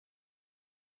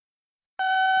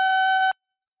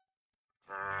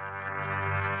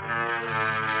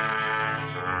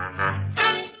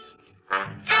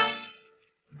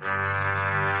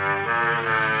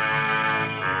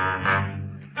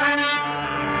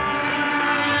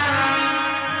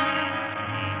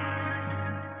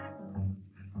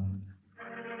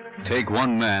Take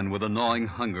one man with a gnawing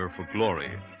hunger for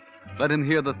glory. Let him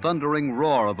hear the thundering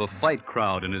roar of a fight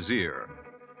crowd in his ear.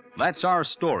 That's our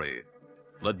story.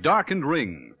 The Darkened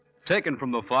Ring, taken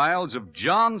from the files of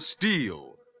John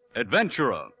Steele,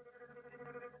 adventurer.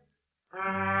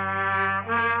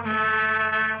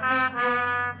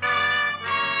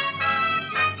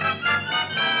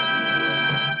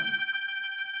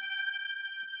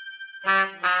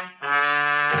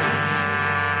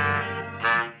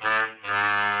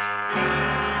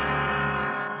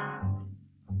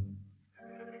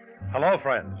 Hello,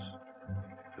 friends.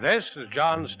 This is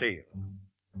John Steele.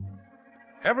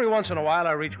 Every once in a while,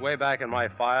 I reach way back in my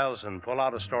files and pull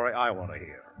out a story I want to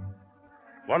hear.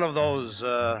 One of those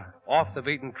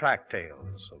off-the-beaten-track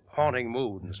tales of haunting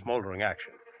mood and smoldering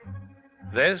action.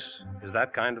 This is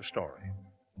that kind of story.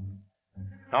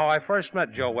 Now, I first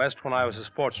met Joe West when I was a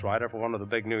sports writer for one of the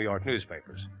big New York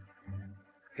newspapers.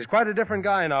 He's quite a different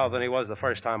guy now than he was the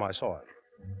first time I saw him.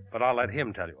 But I'll let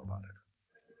him tell you about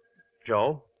it.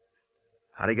 Joe?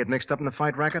 How'd he get mixed up in the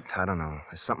fight racket? I don't know.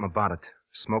 There's something about it.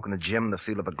 Smoke in the gym, the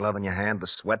feel of a glove in your hand, the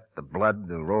sweat, the blood,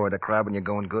 the roar of the crowd when you're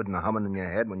going good, and the humming in your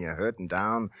head when you're hurt and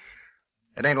down.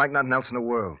 It ain't like nothing else in the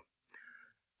world.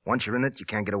 Once you're in it, you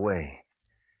can't get away.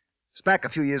 It's back a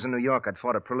few years in New York. I'd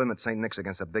fought a prelim at St. Nick's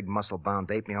against a big muscle-bound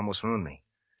ape, and he almost ruined me.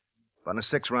 But in the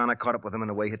sixth round, I caught up with him, and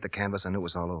the way he hit the canvas, I knew it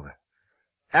was all over.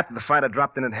 After the fight, I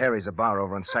dropped in at Harry's, a bar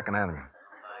over on 2nd Avenue.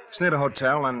 It's near the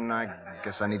hotel, and I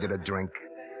guess I needed a drink.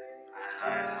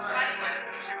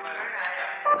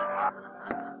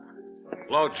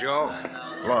 Hello, Joe.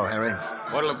 Hello, Harry.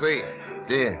 What'll it be?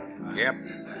 Dear. Yep.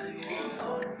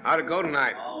 How'd it go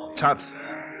tonight? Tough.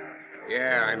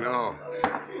 Yeah, I know.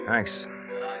 Thanks.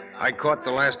 I caught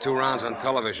the last 2 rounds on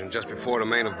television just before the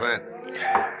main event.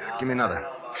 Give me another.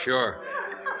 Sure.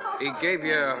 He gave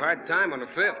you a hard time on the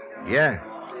 5th. Yeah.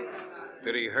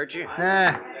 Did he hurt you?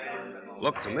 Nah.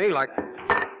 Looked to me like...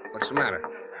 What's the matter?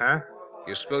 Huh?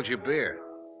 You spilled your beer.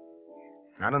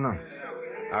 I don't know.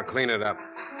 I'll clean it up.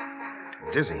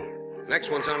 Dizzy.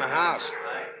 Next one's on the house.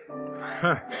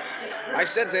 Huh. I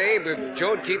said to Abe, if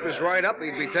Joe'd keep us right up,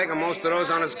 he'd be taking most of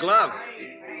those on his glove.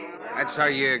 That's how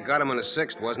you got him in the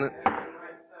 6th, wasn't it?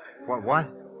 What?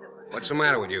 What's the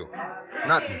matter with you?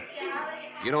 Nothing.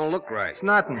 You don't look right. It's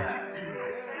nothing.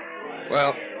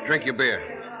 Well, drink your beer.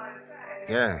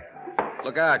 Yeah.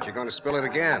 Look out, you're going to spill it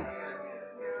again.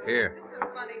 Here.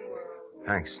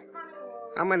 Thanks.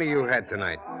 How many you had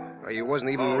tonight? Well, you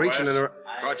wasn't even reaching in the...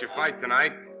 Caught your fight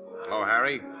tonight. Hello,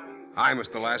 Harry. Hi,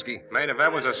 Mr. Lasky. Main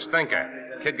event was a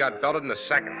stinker. Kid got belted in the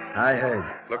 2nd. I heard.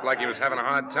 Looked like he was having a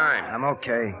hard time. I'm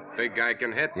okay. Big guy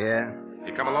can hit. Yeah?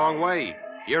 You come a long way.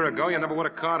 A year ago, you never would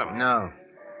have caught him. No.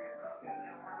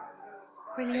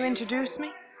 Will you introduce me?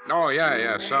 Oh,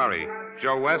 yeah, sorry.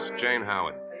 Joe West, Jane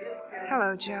Howard.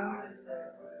 Hello, Joe.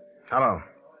 Hello.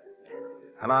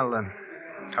 And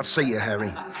I'll see you,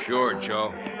 Harry. Sure,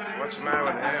 Joe. What's the matter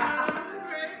with him?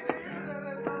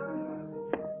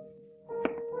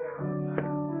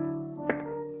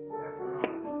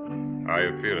 How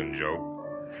you feeling, Joe?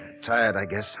 Tired, I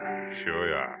guess. Sure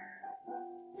you are.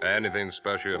 Anything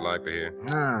special you'd like to hear?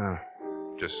 No.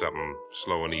 Just something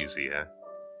slow and easy, huh?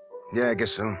 Yeah, I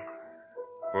guess so.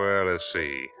 Well, let's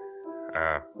see.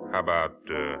 How about,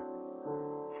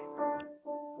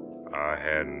 I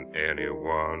hadn't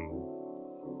anyone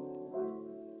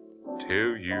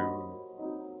till you.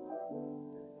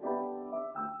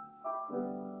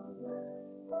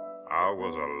 I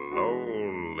was a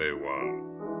lonely one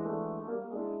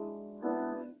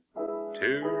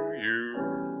till you.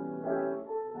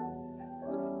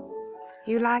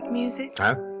 You like music?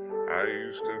 Huh? I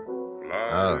used to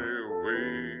lie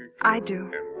awake I do.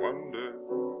 and wonder.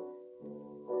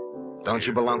 Don't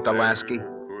you belong to Lasky?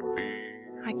 Could be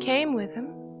I came with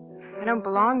him. I don't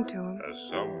belong to him. as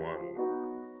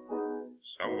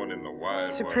someone in the wide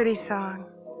It's a world pretty song.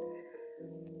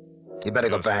 You better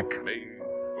go just back. made for me.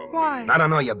 Why? I don't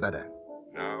know, you better.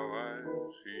 Now I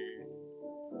see.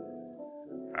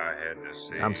 I had to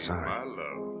say I'm sorry. my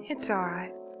love It's all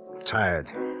right. Tired.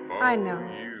 for I know.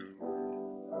 you.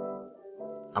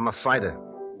 I'm a fighter.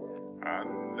 I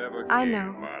never I gave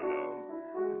know. my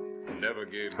love. Never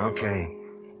gave my Okay.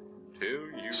 love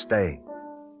till you. Stay.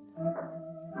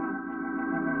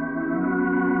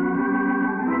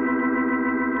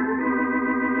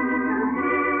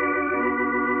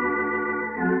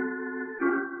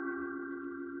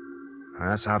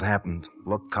 That's how it happened.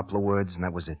 Look, couple of words, and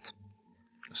that was it.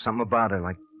 Something about her,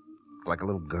 like a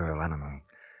little girl, I don't know.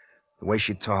 The way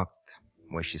she talked,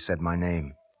 the way she said my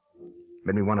name.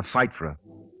 Made me want to fight for her.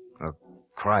 Or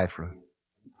cry for her.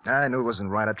 I knew it wasn't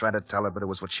right. I tried to tell her, but it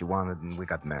was what she wanted, and we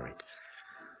got married.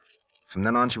 From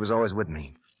then on, she was always with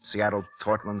me. Seattle,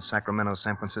 Portland, Sacramento,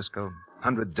 San Francisco.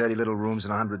 100 dirty little rooms in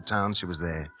 100 towns, she was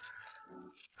there.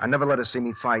 I never let her see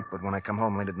me fight, but when I come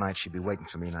home late at night, she'd be waiting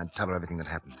for me, and I'd tell her everything that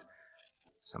happened.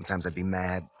 Sometimes I'd be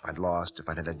mad if I'd lost, if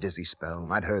I'd had a dizzy spell.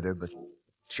 I'd hurt her, but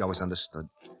she always understood.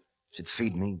 She'd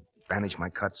feed me, bandage my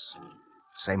cuts,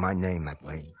 say my name that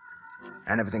way,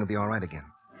 and everything would be all right again.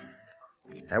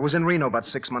 I was in Reno about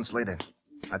 6 months later.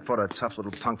 I'd fought a tough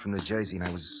little punk from New Jersey, and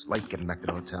I was late getting back to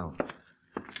the hotel.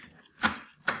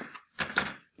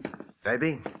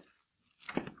 Baby?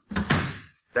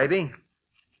 Baby?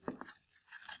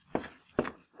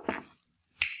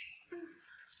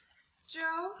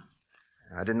 Joe?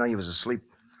 I didn't know you was asleep.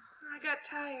 I got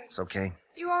tired. It's okay.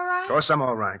 You all right? Of course I'm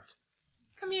all right.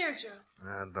 Come here, Joe.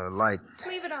 The light.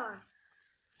 Leave it on.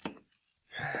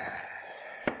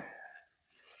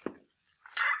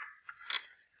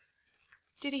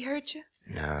 Did he hurt you?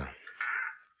 No.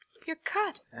 You're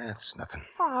cut. That's nothing.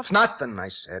 Oh, It's nothing, I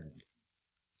said.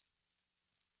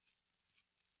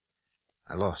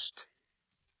 I lost.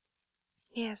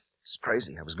 yes. It's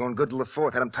crazy. I was going good till the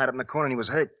fourth. Had him tied up in the corner and he was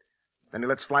hurt. Then he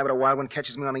lets fly with a wild one,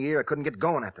 catches me on the ear. I couldn't get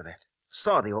going after that.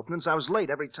 Saw the openings. I was late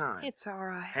every time. It's all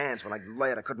right. Hands were like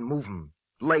lead. I couldn't move them.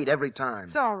 Late every time.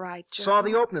 It's all right, Joe. Saw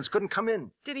the openings. Couldn't come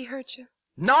in. Did he hurt you?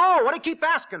 No! What do you keep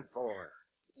asking for?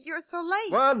 You're so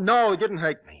late. Well, no, he didn't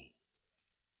hurt me.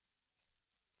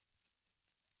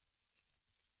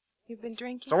 You've been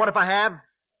drinking? So what if I have?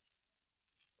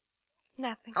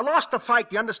 Nothing. I lost the fight.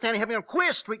 Do you understand? He had me on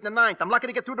Queer Street in the ninth. I'm lucky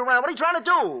to get through the round. What are you trying to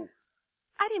do?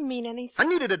 I didn't mean anything. I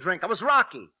needed a drink. I was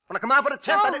rocky. When I come out with a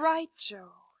tenth, All right, Joe.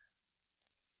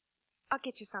 I'll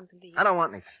get you something to eat. I don't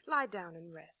want anything. Lie down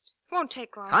and rest. Won't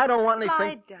take long. I don't want anything.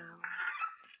 Lie down.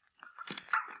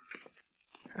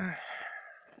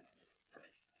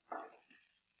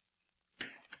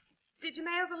 Did you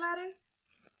mail the letters?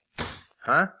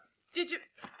 Huh? Did you...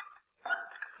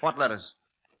 What letters?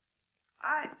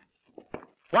 I...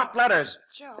 What letters?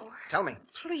 Joe, Tell me.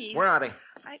 please. Where are they?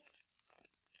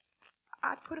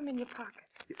 I put them in your pocket.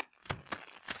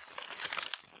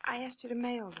 I asked you to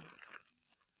mail them.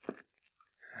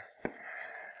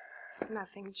 It's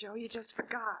nothing, Joe. You just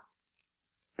forgot.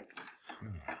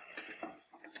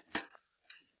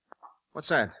 What's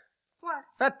that? What?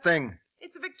 That thing.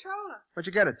 It's a Victrola. Where'd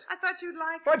you get it? I thought you'd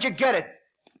like it. Where'd you get it?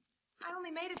 I only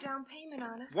made a down payment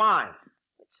on it. Why?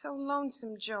 It's so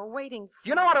lonesome, Joe, waiting for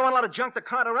You know I don't want a lot of junk to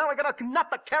cart around. I got a nut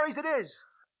that carries it is.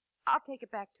 I'll take it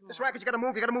back tomorrow. This racket, you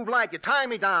gotta move light. You tie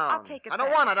me down. I'll take it I don't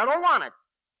back. want it. I don't want it.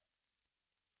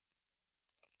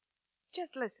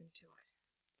 Just listen to it.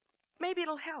 Maybe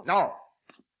it'll help. No.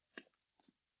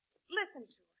 Listen to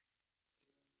it.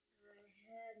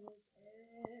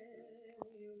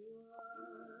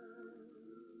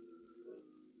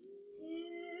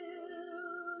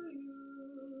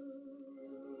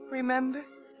 Remember?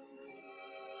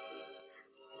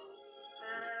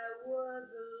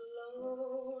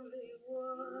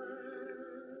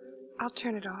 I'll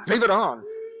turn it off. Leave it on.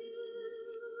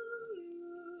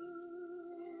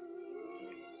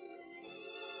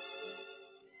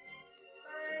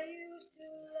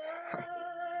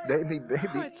 Baby, baby.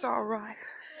 Oh, it's all right.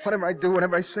 Whatever I do,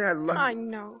 whatever I say, I love you. I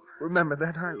know. Remember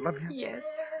that. I love you. Yes.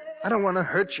 I don't want to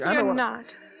hurt you. I You're don't wanna...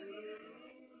 not.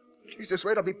 Jesus,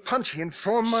 wait, I'll be punchy in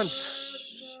 4 months.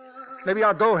 Maybe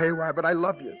I'll go haywire, but I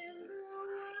love you.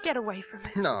 Get away from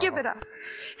it. No. Give it up.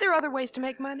 There are other ways to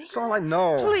make money. That's all I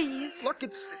know. Please. Look,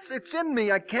 it's in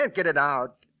me. I can't get it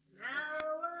out.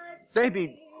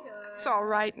 Baby. It's all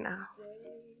right now.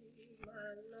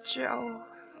 Joe.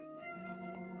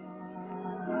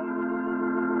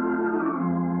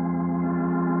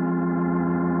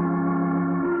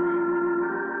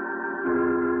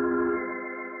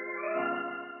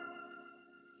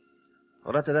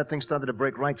 Well, after that, things started to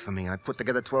break right for me. I put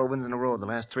together 12 wins in a row, the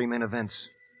last 3 main events.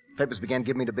 Papers began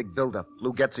giving me the big build-up.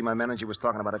 Lou Getzey, my manager, was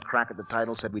talking about a crack at the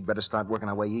title, said we'd better start working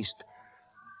our way east.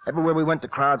 Everywhere we went, the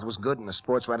crowds was good, and the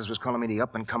sports writers was calling me the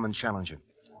up-and-coming challenger.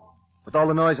 With all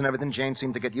the noise and everything, Jane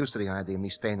seemed to get used to the idea of me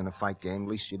staying in a fight game. At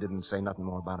least she didn't say nothing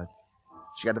more about it.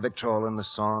 She got the Victrola and the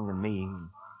song and me.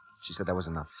 She said that was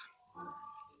enough.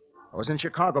 I was in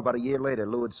Chicago about a year later.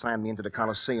 Lou had signed me into the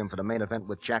Coliseum for the main event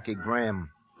with Jackie Graham.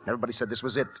 Everybody said this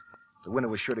was it. The winner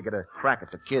was sure to get a crack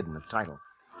at the kid and the title.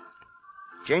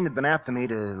 Jane had been after me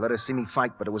to let her see me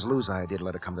fight, but it was Lou's idea to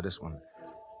let her come to this one.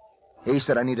 He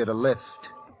said I needed a lift.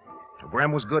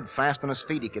 Graham was good, fast on his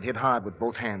feet. He could hit hard with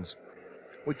both hands.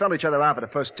 We felt each other out for the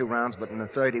first 2 rounds, but in the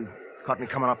third, he caught me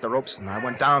coming off the ropes, and I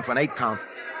went down for an 8 count.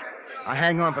 I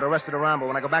hang on for the rest of the round, but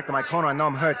when I go back to my corner, I know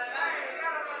I'm hurt.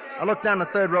 I look down the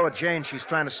third row at Jane. She's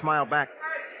trying to smile back.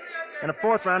 In the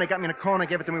fourth round, he got me in a corner and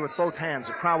gave it to me with both hands.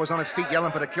 The crowd was on his feet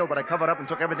yelling for the kill, but I covered up and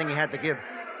took everything he had to give.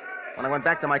 When I went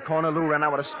back to my corner, Lou ran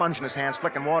out with a sponge in his hands,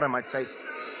 flicking water in my face.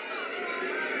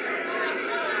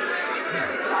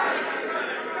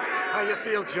 How you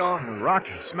feel, Joe?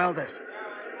 Rocky. Smell this.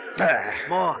 Ah,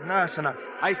 More. no, that's enough.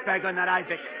 Ice bag on that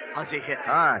Ivic. How's he hit?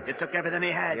 Hard. You took everything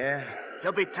he had. Yeah.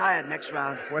 He'll be tired next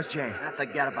round. Where's Jane? Now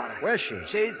forget about her. Where's she?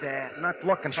 She's there. Not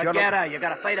looking. She Forget her. You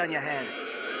got a fight on your hands.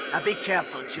 Now be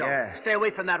careful, Joe. Yeah. Stay away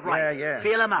from that right. Yeah.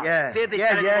 Feel him out. Yeah. See if he's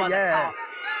Yeah, got yeah, anyone yeah.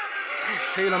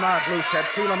 Oh. Feel him out, Lou said.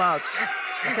 Feel him out.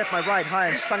 I kept my right high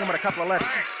and stung him with a couple of lefts.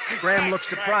 Graham looked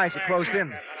surprised. He closed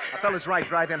in. I felt his right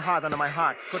drive in hard under my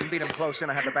heart. Couldn't beat him close in.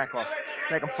 I had to back off.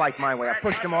 Make him fight my way. I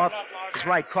pushed him off. His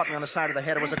right caught me on the side of the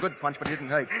head. It was a good punch, but it didn't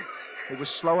hurt. He was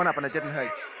slowing up, and it didn't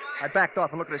hurt. I backed off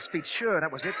and looked at his feet. Sure,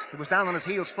 that was it. He was down on his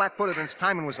heels, flat-footed, and his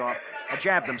timing was off. I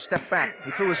jabbed him, stepped back.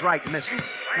 He threw his right, missed.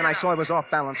 Then I saw he was off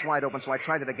balance, wide open, so I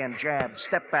tried it again. Jab,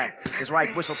 step back. His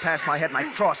right whistled past my head, and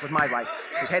I crossed with my right.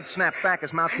 His head snapped back,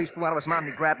 his mouthpiece flew out of his mouth, and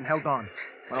he grabbed and held on.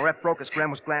 When the ref broke us, Graham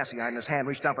was glassy-eyed, and his hand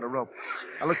reached down for the rope.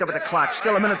 I looked up at the clock.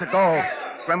 Still a minute to go.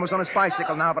 Graham was on his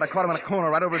bicycle now, but I caught him in a corner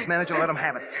right over his manager and let him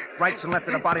have it. Rights and left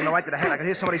to the body and the right to the head. I could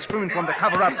hear somebody screaming for him to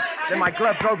cover up. Then my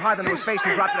glove drove hard into his face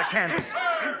and he dropped to the canvas.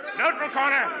 Neutral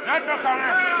corner! Neutral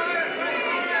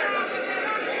corner!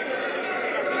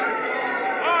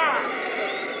 4,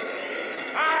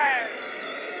 5,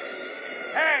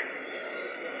 6,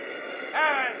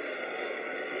 7,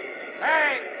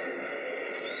 8,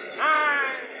 9,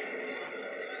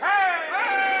 10.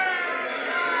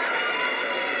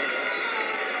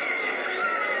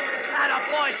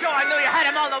 Boy, Joe, I knew you had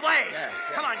him all the way. Yeah.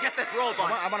 Come on, get this robe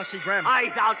on. I want to see Graham.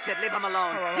 Eyes out, kid. Leave him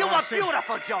alone. Oh, you I look see.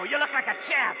 beautiful, Joe. You look like a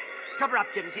champ. Cover up,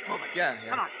 kid, and keep moving. Yeah.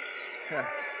 Come on. Yeah.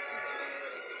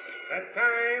 The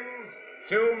time,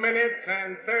 2 minutes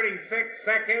and 36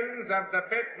 seconds of the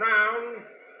 5th round.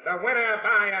 The winner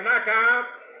by a knockout,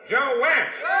 Joe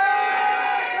West.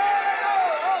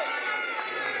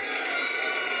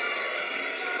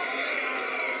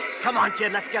 Come on,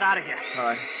 kid. Let's get out of here. All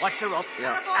right. Watch the rope.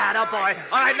 Yeah. Attaboy.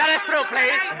 All right, let us through, please.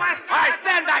 All right,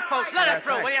 stand back, folks. Let us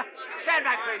through, thanks. will you? Stand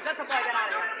back, please. Let the boy get out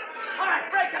of here. All right,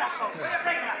 break it up, folks. Will you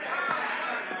break it up?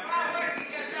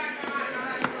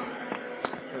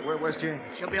 Hey, where's Jane?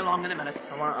 She'll be along in a minute.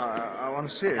 I want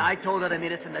to see her. I told her to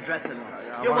meet us in the dressing room.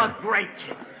 I You wanna- were great,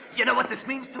 kid. You know what this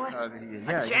means to us?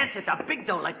 Yeah. A chance at the big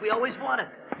dough like we always wanted.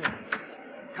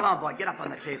 Come on, boy. Get up on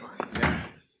the table.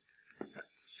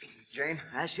 Jane?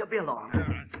 She'll be along.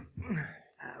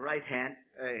 Right hand.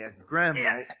 Hey, Graham.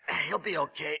 Yeah, he'll be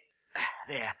okay.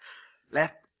 There.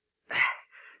 Left.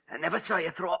 I never saw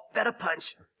you throw a better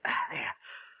punch. There.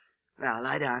 Now,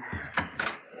 lie down.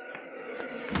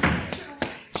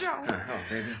 Joe, Oh,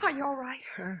 baby. are you all right?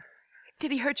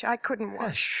 Did he hurt you? I couldn't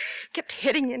watch. Kept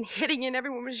hitting you and hitting you, and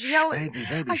everyone was yelling. Baby,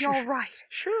 Are you all right?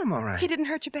 Sure, I'm all right. He didn't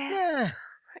hurt you bad? Yeah.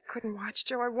 I couldn't watch,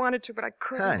 Joe. I wanted to, but I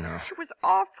couldn't. I know. It was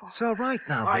awful. It's all right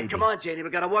now, All right, baby. come on, Janie. We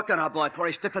got to work on our boy before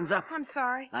he stiffens up. I'm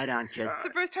sorry. Lie down, kid. It's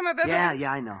the first time I've ever...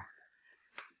 Yeah, I know.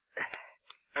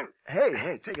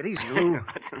 Hey, take it easy, Lou.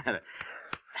 What's the matter?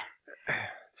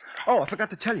 Oh, I forgot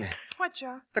to tell you. What,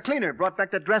 Joe? The cleaner brought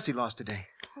back that dress he lost today.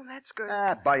 Oh, that's good.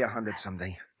 Buy you 100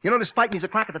 someday. You know this fight needs a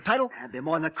crack at the title? That'd be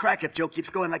more than a crack if Joe keeps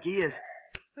going like he is.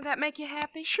 Will that make you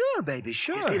happy? Sure, baby,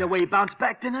 sure. You see the way he bounced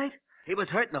back tonight? He was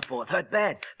hurt in the fourth, hurt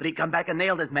bad. But he come back and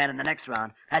nailed his man in the next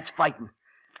round. That's fighting.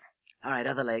 All right,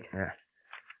 other leg. Yeah.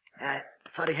 I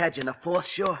thought he had you in the fourth,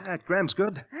 sure. Graham's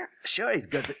good. Sure he's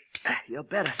good, but you're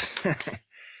better.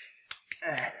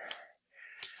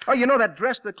 Oh, you know that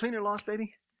dress the cleaner lost,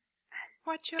 baby?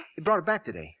 What, Joe? He brought it back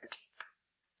today.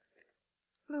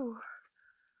 Lou.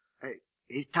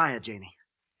 He's tired, Janie.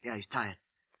 Yeah, he's tired.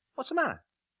 What's the matter?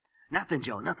 Nothing,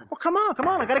 Joe, nothing. Well, come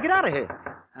on. I gotta get out of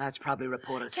here. That's probably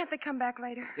reporters. Can't they come back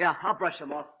later? Yeah, I'll brush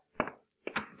them off.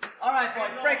 All right,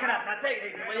 boys, break it up. Now take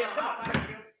it easy, will you? Come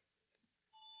on.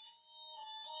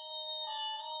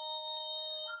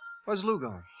 Where's Lou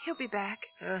going? He'll be back.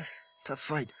 Tough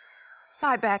fight.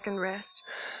 Lie back and rest.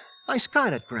 Nice guy,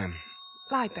 that Graham.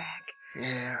 Lie back.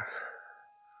 Yeah.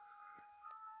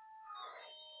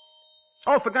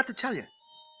 Oh, forgot to tell you.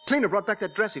 Cleaner brought back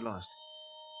that dress he lost.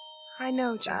 I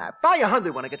know, Joe. Buy you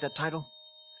 100 when I get that title.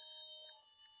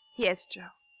 Yes, Joe.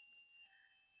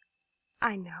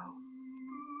 I know.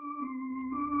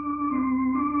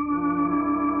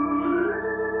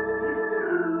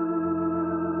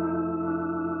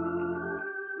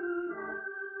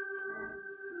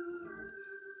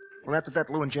 Well, after that,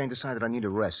 Lou and Jane decided I need a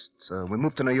rest. So we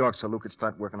moved to New York so Lou could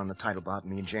start working on the title bout.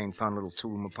 Me and Jane found a little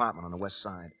two-room apartment on the west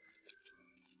side.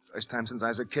 First time since I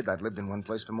was a kid I'd lived in one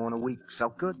place for more than a week.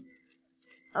 Felt good.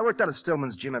 I worked out at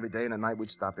Stillman's gym every day, and at night we'd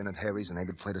stop in at Harry's and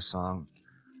Abe'd play the song.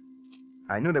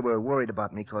 I knew they were worried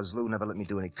about me because Lou never let me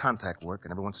do any contact work,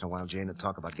 and every once in a while Jane would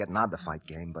talk about getting out of the fight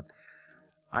game, but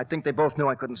I think they both knew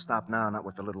I couldn't stop now, not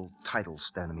with the little title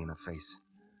staring me in the face.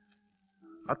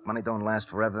 But money don't last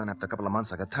forever, and after a couple of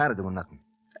months I got tired of doing nothing.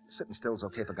 Sitting still's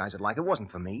okay for guys that like it. It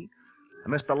wasn't for me. I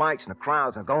missed the lights and the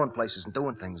crowds and going places and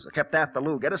doing things. I kept after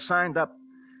Lou, get us signed up.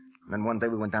 And then one day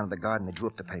we went down to the garden and they drew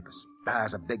up the papers. That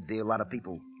was a big deal. A lot of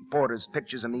people, reporters,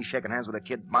 pictures of me shaking hands with a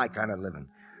kid, my kind of living.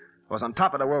 I was on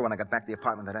top of the world when I got back to the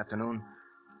apartment that afternoon.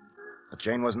 But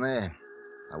Jane wasn't there.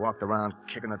 I walked around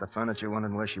kicking at the furniture,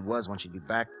 wondering where she was when she'd be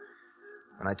back.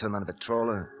 When I turned on the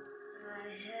patroller,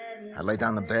 I lay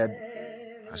down in the bed.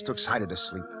 I was too excited to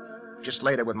sleep. Just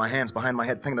lay there with my hands behind my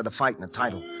head thinking of the fight and the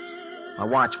title. My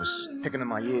watch was ticking in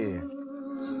my ear.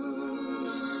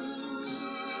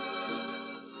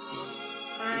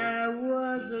 I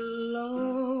was a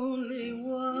lonely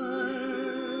one.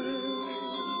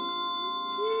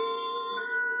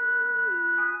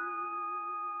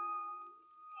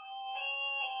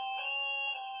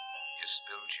 You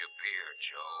spilled your beer,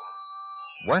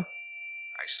 Joe. What?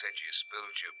 I said you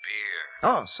spilled your beer.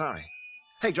 Oh, sorry.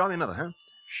 Hey, draw me another, huh?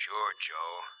 Sure,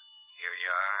 Joe. Here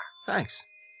you are. Thanks.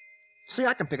 See,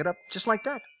 I can pick it up just like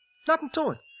that. Nothing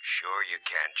to it. Sure you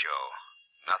can, Joe.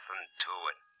 Nothing to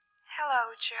it. Hello,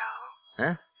 Joe.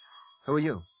 Huh? Who are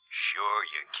you? Sure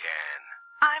you can.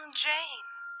 I'm Jane.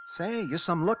 Say, you're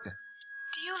some looker.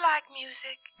 Do you like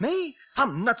music? Me?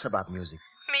 I'm nuts about music.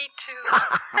 Me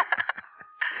too.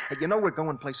 Hey, you know we're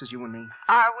going places, you and me?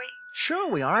 Are we? Sure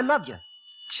we are. I love you.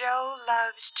 Joe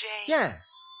loves Jane. Yeah.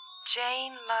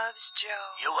 Jane loves Joe.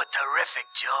 You were terrific,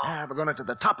 Joe. We're going to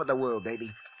the top of the world,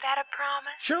 baby. That a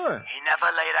promise? Sure. He never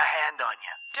laid a hand on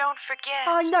you. Don't forget.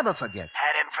 I never forget.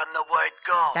 Had him from the word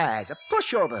go. It's a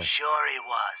pushover. Sure he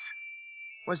was.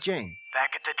 Where's Jane?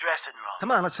 Back at the dressing room.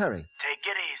 Come on, let's hurry. Take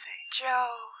it easy. Joe.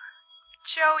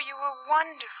 Joe, you were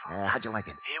wonderful. How'd you like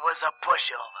it? He was a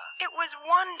pushover. It was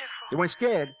wonderful. You weren't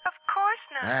scared? Of course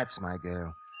not. That's my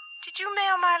girl. Did you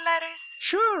mail my letters?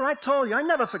 Sure, I told you. I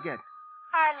never forget.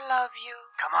 I love you.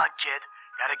 Come on, kid.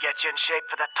 Gotta get you in shape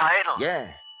for the title.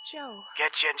 Yeah. Joe.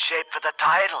 Get you in shape for the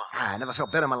title. I never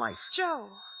felt better in my life. Joe.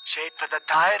 Shape for the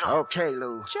title. Okay,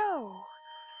 Lou. Joe.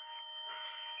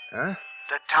 Huh?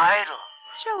 The title.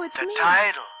 Joe, it's The me.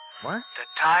 title. What? The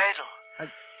title.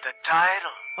 The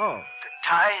title. Oh. The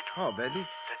title. Oh, baby. The Are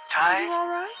you title. all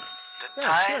right? The Yeah,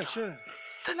 title. sure.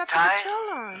 The You left the title.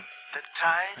 patrol on. The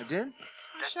title. I did?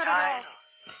 The Shut it title. off.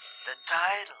 The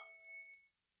title.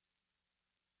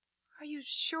 Are you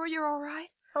sure you're all right?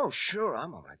 Oh, sure.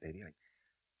 I'm all right, baby.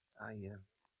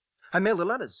 I mailed the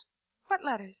letters. What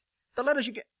letters? The letters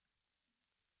you get.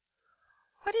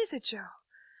 What is it, Joe?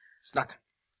 It's nothing.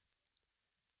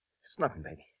 It's nothing,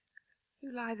 baby.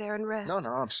 You lie there and rest. No,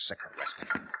 I'm sick of resting.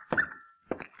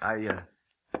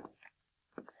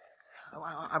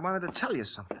 I wanted to tell you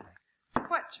something.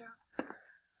 What, Joe?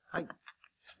 I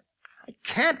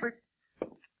can't.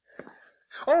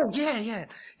 Oh, yeah.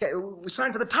 We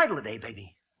signed for the title today,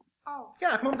 baby. Oh, Yeah,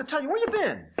 I come home to tell you. Where you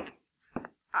been?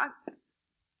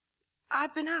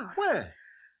 I've been out. Where?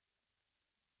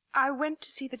 I went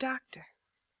to see the doctor.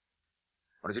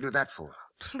 What did you do that for?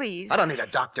 Please. I don't need a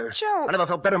doctor. Joe. I never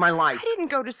felt better in my life. I didn't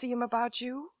go to see him about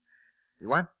you. You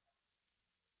what?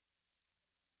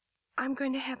 I'm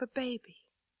going to have a baby.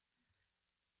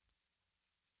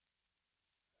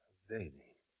 Baby.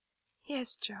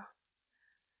 Yes, Joe.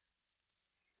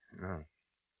 No.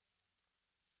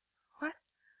 What?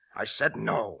 I said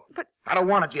no. But- I don't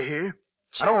want it, you hear?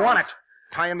 I don't want it.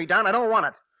 Tying me down, I don't want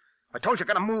it. I told you I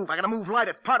gotta move. I gotta move light.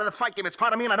 It's part of the fight game. It's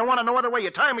part of me, and I don't want it no other way.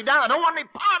 You're tying me down. I don't want any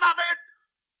part of it.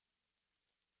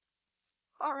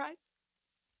 All right.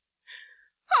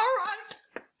 All right.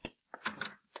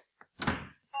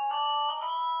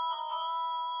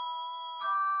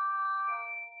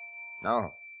 No.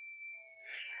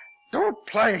 Don't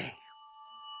play.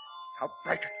 I'll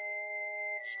break it.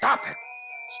 Stop it.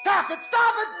 Stop it.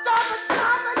 Stop it. Stop it.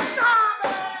 Stop it. Stop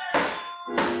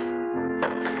it.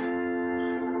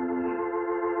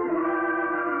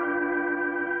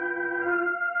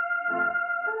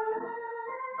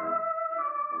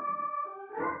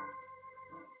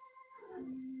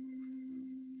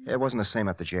 It wasn't the same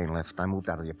after Jane left. I moved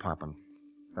out of the apartment.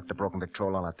 Left the broken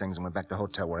Victrola, all our things, and went back to the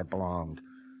hotel where I belonged.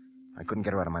 I couldn't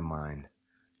get her out of my mind.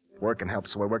 Working helped,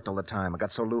 so I worked all the time. I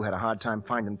got so Lou had a hard time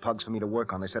finding pugs for me to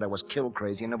work on. They said I was kill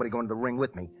crazy and nobody going to the ring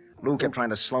with me. Lou kept trying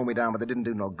to slow me down, but it didn't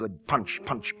do no good. Punch,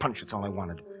 punch, punch. That's all I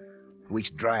wanted. Weeks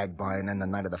dragged by, and then the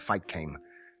night of the fight came.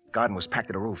 The garden was packed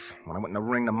to the roof. When I went in the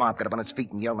ring, the mob got up on its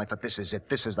feet and yelled, and I thought, this is it.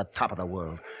 This is the top of the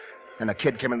world. And a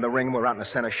kid came in the ring. We were out in the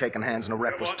center shaking hands, and the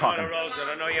ref was talking. Rose of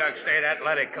the New York State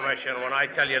Athletic Commission. When I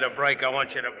tell you to break, I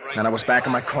want you to break. And I was back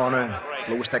in my corner, and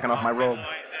Lou was taking off my robe.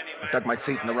 I dug my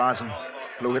feet in the rosin.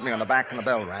 Lou hit me on the back, and the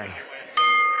bell rang.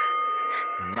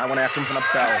 And I went after him from the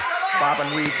bell. Bob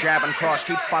and weave, jab and cross,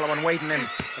 keep following, waiting in.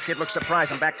 The kid looked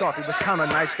surprised and backed off. He was countering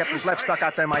nice, kept his left stuck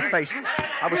out there in my face.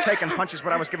 I was taking punches,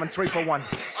 but I was giving 3 for 1.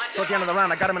 So at the end of the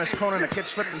round, I got him in his corner, and the kid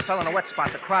slipped and fell in a wet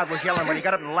spot. The crowd was yelling, but he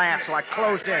got up and laughed, so I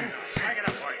closed in.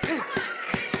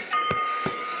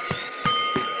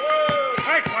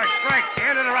 Break, boys, break. The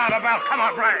end of the round, about. Come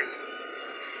on, break.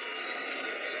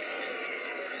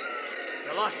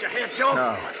 You lost your head, Joe?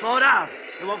 No. Slow down.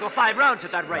 You won't go 5 rounds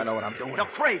at that rate. I know what I'm doing. You're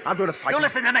crazy. I'll do the fighting. You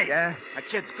listen to me. Yeah? That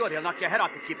kid's good. He'll knock your head off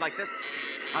if you keep like this.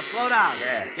 Now slow down.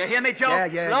 Yeah. You hear me, Joe?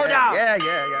 Yeah. Slow down. Yeah.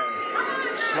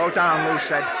 Slow down, Lou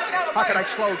said. How could I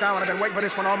slow down? I've been waiting for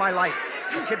this one all my life.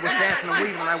 The kid was dancing and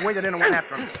weaving, and I waded in and went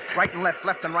after him. Right and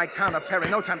left and right, counter, parry.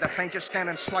 No time to feint, just stand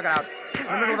and slug it out. In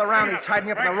the middle of the round, he tied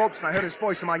me up in the ropes, and I heard his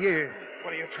voice in my ear.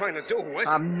 What are you trying to do,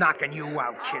 West? I'm knocking you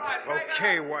out, kid.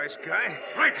 Okay, wise guy.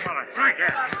 Break, fella. Break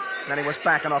it. Then he was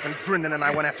backing off and grinning, and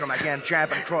I went after him again.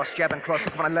 Jab and cross,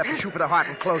 look for my left, and shoot for the heart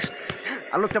and close.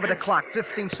 I looked up at the clock,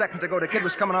 15 seconds to go. The kid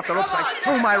was coming off the ropes. I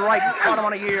threw my right and caught him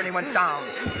on the ear, and he went down.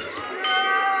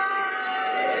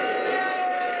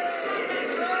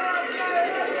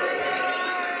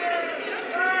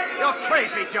 You're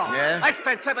crazy, Joe. Yeah? I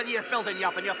spent 7 years building you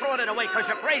up, and you're throwing it away because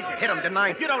you're crazy. Hit him, didn't I?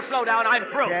 If you don't slow down, I'm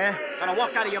through. Yeah? Gonna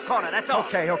walk out of your corner, that's all.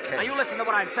 Okay. Now you listen to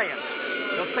what I'm saying.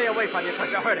 He'll stay away from you because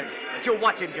you hurt him. But you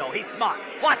watch him, Joe. He's smart.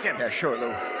 Watch him. Yeah, sure,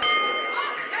 Lou.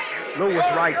 Lou was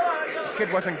right. The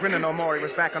kid wasn't grinning no more. He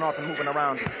was backing off and moving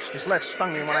around. His left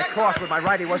stung me, and when I crossed with my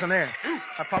right, he wasn't there.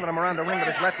 I followed him around the ring, but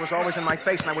his left was always in my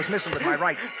face, and I was missing with my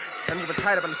right. Then we were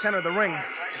tied up in the center of the ring.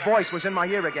 His voice was in my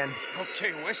ear again.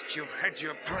 Okay, West, you've had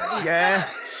your party. Yeah?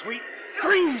 Sweet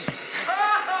dreams.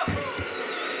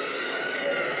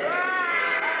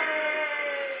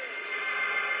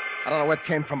 I don't know where it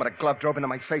came from, but a glove drove into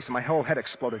my face, and my whole head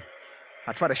exploded.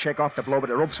 I tried to shake off the blow, but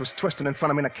the ropes was twisting in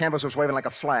front of me, and the canvas was waving like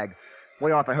a flag.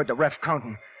 Way off, I heard the ref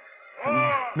counting.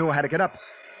 And knew I had to get up.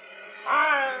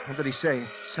 What did he say?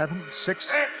 7, 6,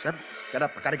 7? Get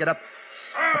up. I gotta get up.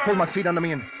 I pulled my feet under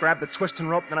me and grabbed the twisting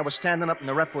rope, and then I was standing up, and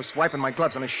the ref was wiping my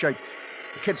gloves on his shirt.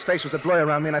 The kid's face was a blur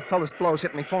around me, and I felt his blows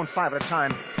hitting me 4 and 5 at a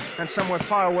time. Then somewhere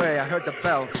far away, I heard the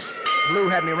bell. Lou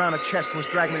had me around the chest and was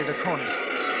dragging me to the corner.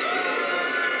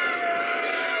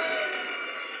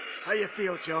 How you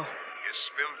feel, Joe? You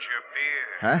spilled your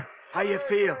beer. Huh? How you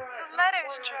feel? The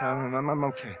letters, Joe. I'm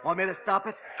okay. Want me to stop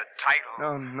it? The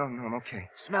title. No, I'm okay.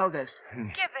 Smell this. Give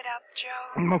it up,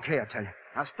 Joe. I'm okay, I tell you.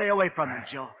 Now stay away from him,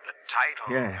 Joe. The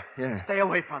title. Yeah. Stay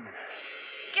away from him.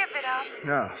 Give it up.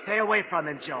 No. Stay away from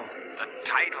him, Joe. The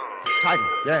title. Title,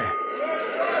 yeah.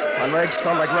 My legs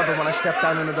felt like rubber when I stepped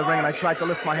down into the ring, and I tried to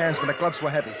lift my hands, but the gloves were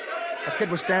heavy. The kid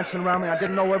was dancing around me. I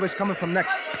didn't know where it was coming from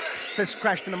next. Fist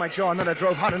crashed into my jaw, and then it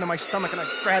drove hard into my stomach, and I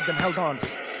grabbed and held on.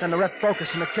 Then the ref broke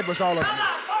us, and the kid was all over me.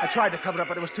 I tried to cover it up,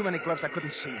 but there was too many gloves I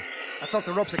couldn't see. I felt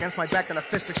the ropes against my back, and the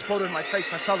fist exploded in my face,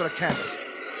 and I fell to the canvas.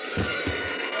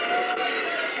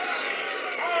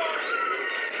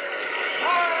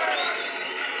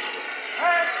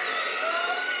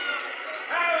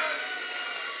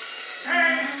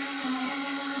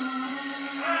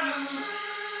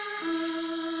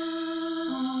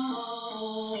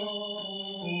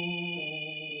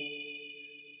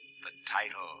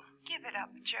 Give it up,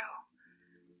 Joe.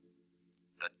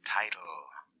 The title.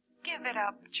 Give it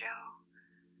up, Joe.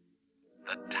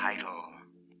 The title.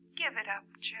 Give it up,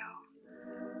 Joe.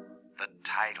 The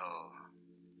title.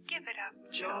 Give it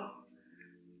up, Joe.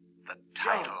 The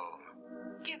title.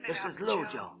 Give it This up, is Lou, Joe.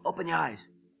 Joe. Open your eyes.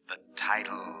 The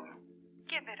title.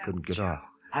 Give it up, Couldn't get Joe. off.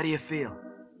 How do you feel?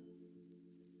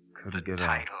 Couldn't The get off.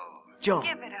 title. Joe,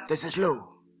 Give it up. this is Lou.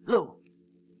 Lou.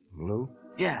 Lou?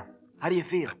 Yeah. How do you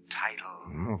feel? The title.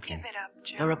 I'm Give okay. it up,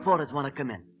 Joe. The reporters want to come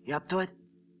in. You up to it?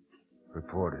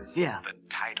 Reporters. Yeah. The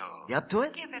title. You up to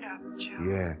it? Give it up, Joe.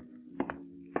 Yeah.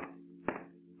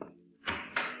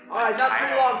 All right, not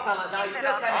too long, fellas. Now, he's still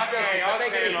kind of Okay,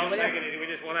 Take it easy, will you? take it easy. We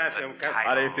just want to ask him.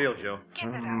 How do you feel, Joe? Give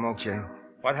it I'm up. okay.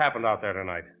 What happened out there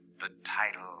tonight? The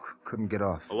title. Couldn't get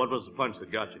off. Well, what was the punch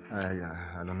that got you?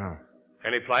 I don't know.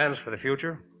 Any plans for the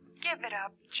future? Give it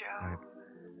up, Joe.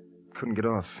 Couldn't get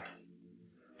off.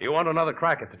 You want another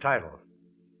crack at the title?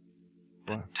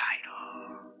 The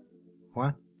title.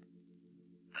 What?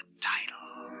 The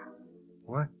title.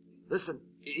 What? Listen,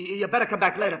 you better come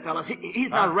back later, fellas. He's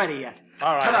not ready yet.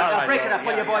 All right, Come on, all now, right, break Joe. it up,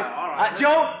 will you, boys? all right.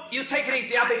 Joe, you take it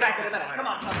easy. I'll be back in a minute. Come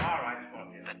on, fellas. All right,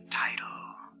 the title.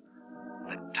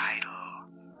 The title.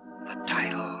 The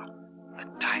title. The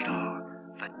title.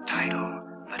 The title.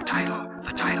 The title.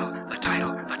 The title. The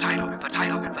title. The title. The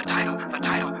title. The title. The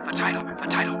title. The title. The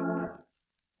title.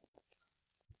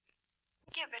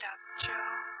 Give it up, Joe.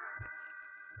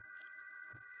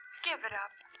 Give it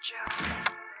up, Joe.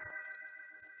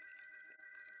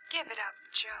 Give it up,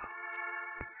 Joe.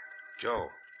 Joe,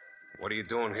 what are you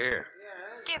doing here?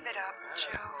 Give it up,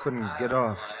 Joe. Couldn't get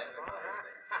off.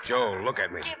 Joe, look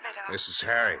at me. Give it up. This is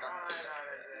Harry.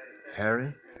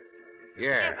 Harry?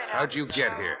 Yeah, Give it how'd up, you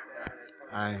get Joe. here?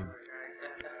 I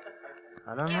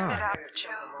don't Give know. it up,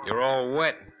 Joe. You're all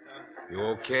wet. You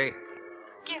okay?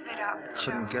 Give it up, Joe.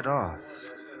 Couldn't get off.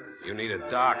 You need a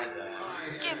doc.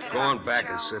 Give it Go up, on back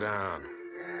Joe. and sit down.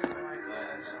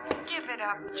 Give it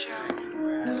up, Joe.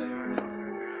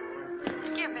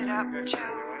 Give it up,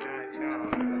 Joe.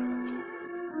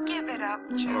 Give it up,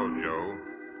 Joe. Hello, Joe.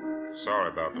 Sorry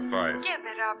about the fight. Give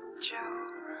it up,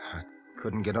 Joe.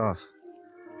 Couldn't get off.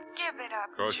 Give it up,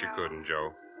 Of course Joe. you couldn't,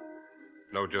 Joe.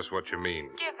 Know just what you mean.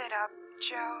 Give it up,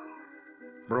 Joe.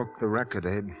 Broke the record,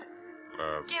 Abe.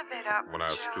 Give it up, When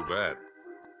I was Joe. too bad.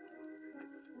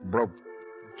 Broke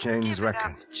Jane's Give it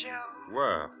record. up, Joe.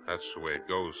 Well, that's the way it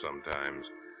goes sometimes.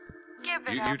 Give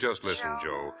it You up, just listen, Joe.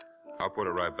 Joe. I'll put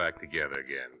it right back together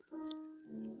again.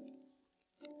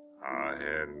 I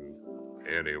hadn't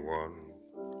anyone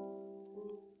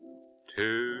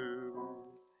to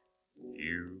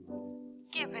you.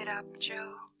 Give it up,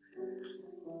 Joe.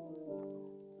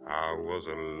 I was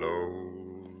a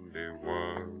lonely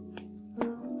one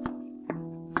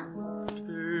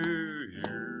to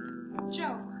you.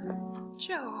 Joe.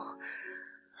 Joe.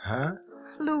 Huh?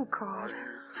 Lou called.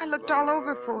 I looked all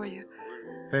over for you.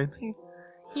 Baby?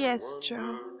 Yes,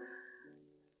 Joe.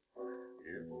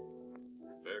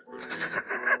 There could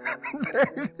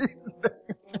be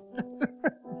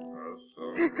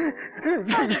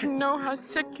I didn't know how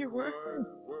sick you were.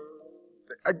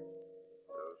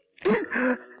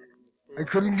 I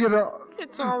couldn't get off.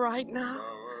 It's all right now.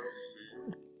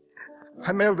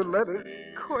 I mailed a letter.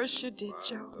 Of course you did,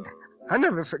 Joe. I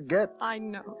never forget. I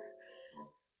know.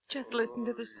 Just listen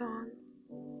to the song.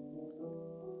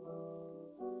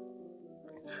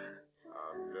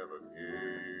 I never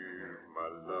gave my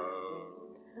love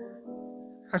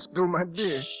I spilled my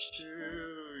beer. to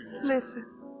you. Listen.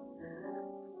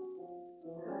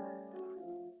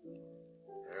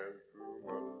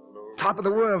 Top of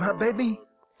the world, huh, baby?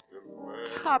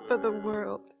 Top of the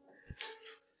world.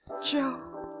 Joe.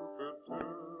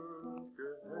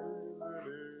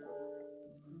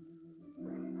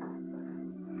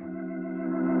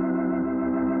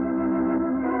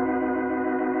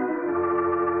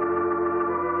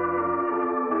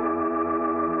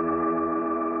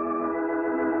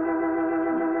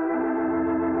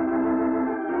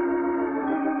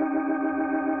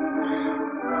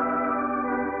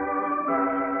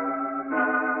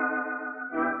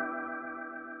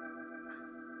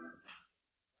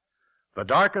 The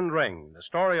Darkened Ring, the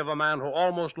story of a man who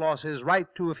almost lost his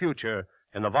right to a future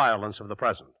in the violence of the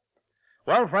present.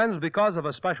 Well, friends, because of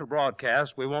a special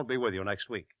broadcast, we won't be with you next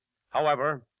week.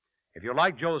 However, if you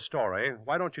like Joe's story,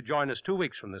 why don't you join us 2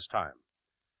 weeks from this time?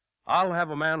 I'll have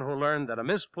a man who learned that a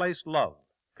misplaced love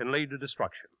can lead to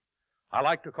destruction. I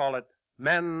like to call it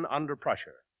Men Under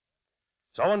Pressure.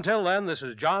 So until then, this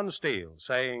is John Steele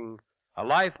saying, a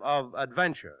life of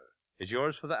adventure is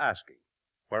yours for the asking,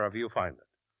 wherever you find it.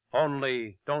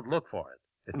 Only don't look for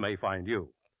it. It may find you.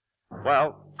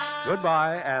 Well,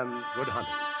 goodbye and good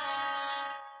hunting.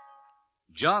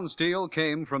 John Steele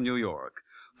came from New York.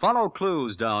 Follow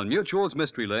clues down Mutual's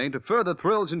Mystery Lane to further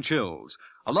thrills and chills.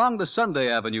 Along the Sunday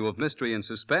Avenue of mystery and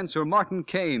suspense are Martin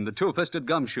Kane, the two-fisted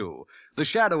gumshoe, the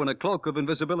shadow in a cloak of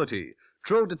invisibility,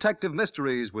 true detective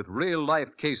mysteries with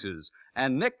real-life cases,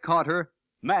 and Nick Carter,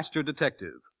 master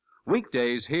detective.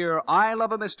 Weekdays, hear I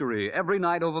Love a Mystery every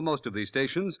night over most of these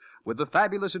stations with the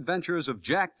fabulous adventures of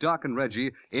Jack, Doc, and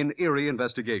Reggie in eerie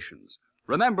investigations.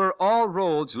 Remember, all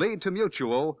roads lead to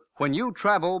Mutual when you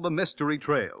travel the Mystery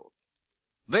Trail.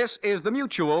 This is the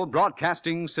Mutual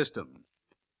Broadcasting System.